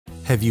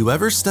Have you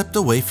ever stepped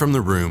away from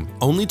the room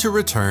only to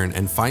return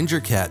and find your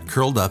cat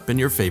curled up in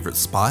your favorite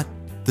spot?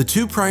 The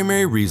two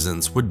primary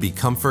reasons would be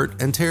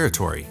comfort and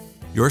territory.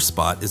 Your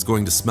spot is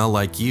going to smell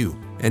like you,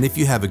 and if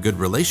you have a good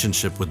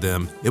relationship with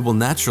them, it will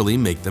naturally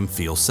make them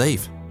feel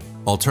safe.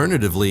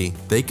 Alternatively,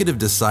 they could have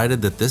decided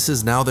that this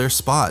is now their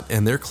spot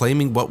and they're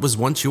claiming what was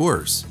once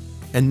yours.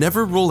 And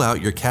never rule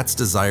out your cat's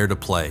desire to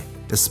play,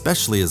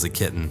 especially as a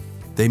kitten.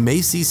 They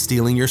may see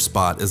stealing your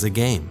spot as a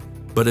game.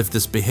 But if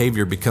this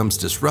behavior becomes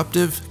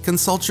disruptive,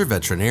 consult your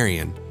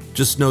veterinarian.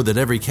 Just know that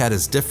every cat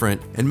is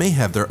different and may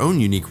have their own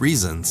unique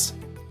reasons.